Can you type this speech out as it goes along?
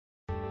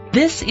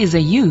This is a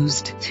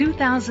used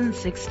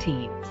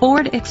 2016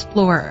 Ford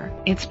Explorer.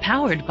 It's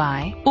powered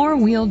by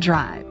four-wheel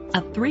drive,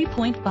 a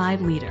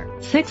 3.5-liter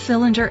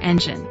six-cylinder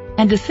engine,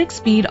 and a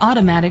six-speed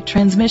automatic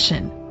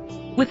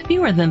transmission. With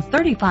fewer than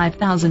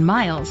 35,000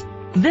 miles,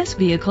 this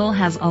vehicle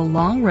has a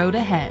long road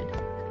ahead.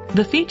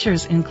 The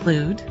features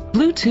include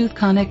Bluetooth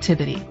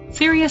connectivity,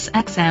 Sirius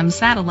XM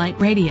satellite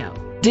radio,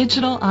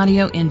 digital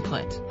audio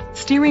input,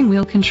 steering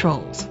wheel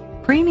controls,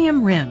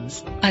 premium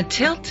rims, a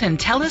tilt and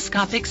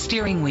telescopic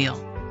steering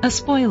wheel, a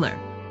spoiler,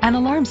 an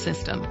alarm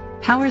system,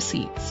 power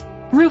seats,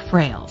 roof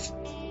rails.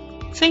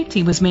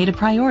 Safety was made a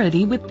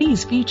priority with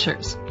these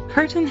features: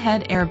 curtain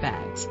head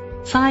airbags,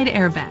 side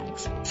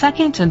airbags,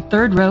 second and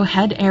third row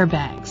head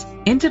airbags,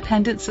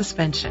 independent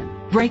suspension,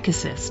 brake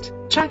assist,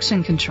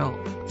 traction control,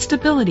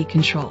 stability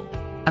control,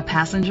 a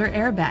passenger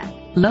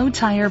airbag, low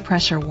tire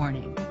pressure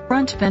warning,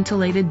 front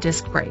ventilated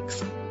disc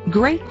brakes.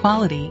 Great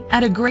quality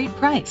at a great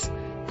price.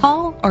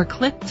 Call or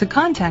click to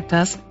contact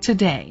us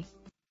today.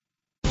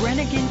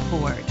 Brenengen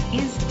Ford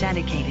is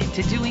dedicated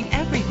to doing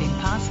everything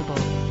possible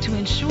to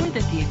ensure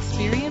that the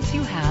experience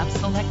you have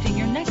selecting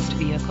your next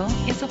vehicle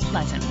is a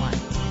pleasant one.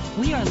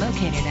 We are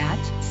located at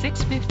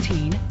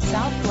 615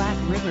 South Black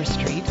River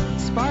Street,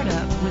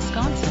 Sparta,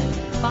 Wisconsin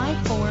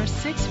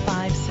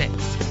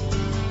 54656.